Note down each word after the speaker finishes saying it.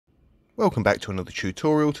Welcome back to another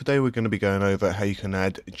tutorial. Today we're going to be going over how you can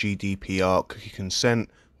add GDPR cookie consent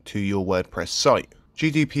to your WordPress site.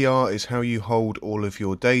 GDPR is how you hold all of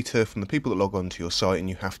your data from the people that log onto your site, and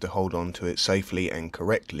you have to hold on to it safely and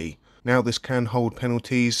correctly. Now this can hold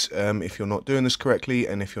penalties if you're not doing this correctly,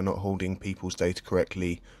 and if you're not holding people's data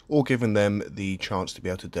correctly or giving them the chance to be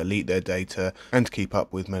able to delete their data and keep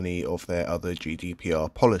up with many of their other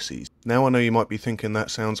GDPR policies. Now I know you might be thinking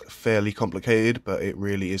that sounds fairly complicated, but it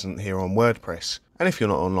really isn't here on WordPress. And if you're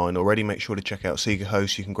not online already, make sure to check out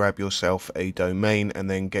SeekaHost. You can grab yourself a domain and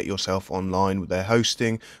then get yourself online with their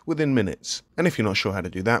hosting within minutes. And if you're not sure how to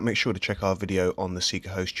do that, make sure to check our video on the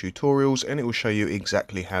SeekaHost tutorials, and it will show you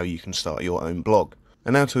exactly how you can start your own blog.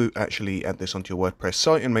 And now to actually add this onto your WordPress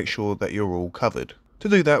site and make sure that you're all covered. To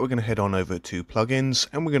do that, we're going to head on over to plugins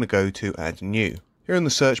and we're going to go to add new. Here in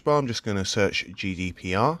the search bar, I'm just going to search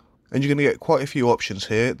GDPR. And you're going to get quite a few options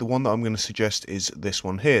here. The one that I'm going to suggest is this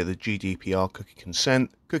one here, the GDPR cookie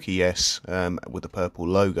consent, cookie yes, with the purple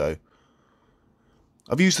logo.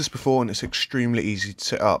 I've used this before and it's extremely easy to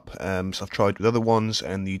set up. So I've tried with other ones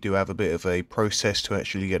and you do have a bit of a process to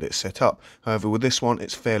actually get it set up. However, with this one,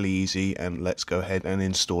 it's fairly easy, and let's go ahead and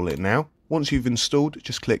install it now. Once you've installed,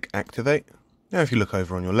 just click activate. Now if you look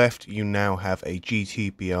over on your left, you now have a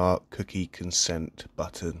GDPR cookie consent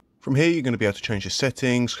button. From here, you're going to be able to change the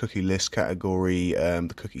settings, cookie list category,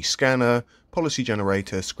 the cookie scanner, policy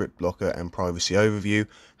generator, script blocker, and privacy overview.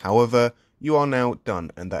 However, you are now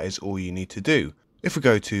done, and that is all you need to do. If we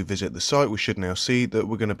go to visit the site, we should now see that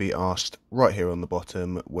we're going to be asked right here on the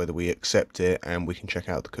bottom whether we accept it, and we can check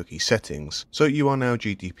out the cookie settings. So you are now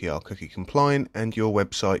GDPR cookie compliant, and your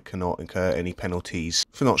website cannot incur any penalties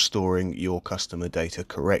for not storing your customer data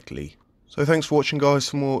correctly. So thanks for watching, guys.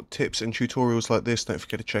 For more tips and tutorials like this, don't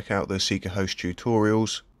forget to check out the SeekaHost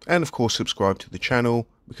tutorials, and of course subscribe to the channel,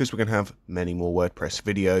 because we're going to have many more WordPress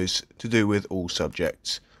videos to do with all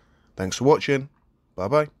subjects. Thanks for watching. Bye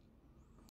bye.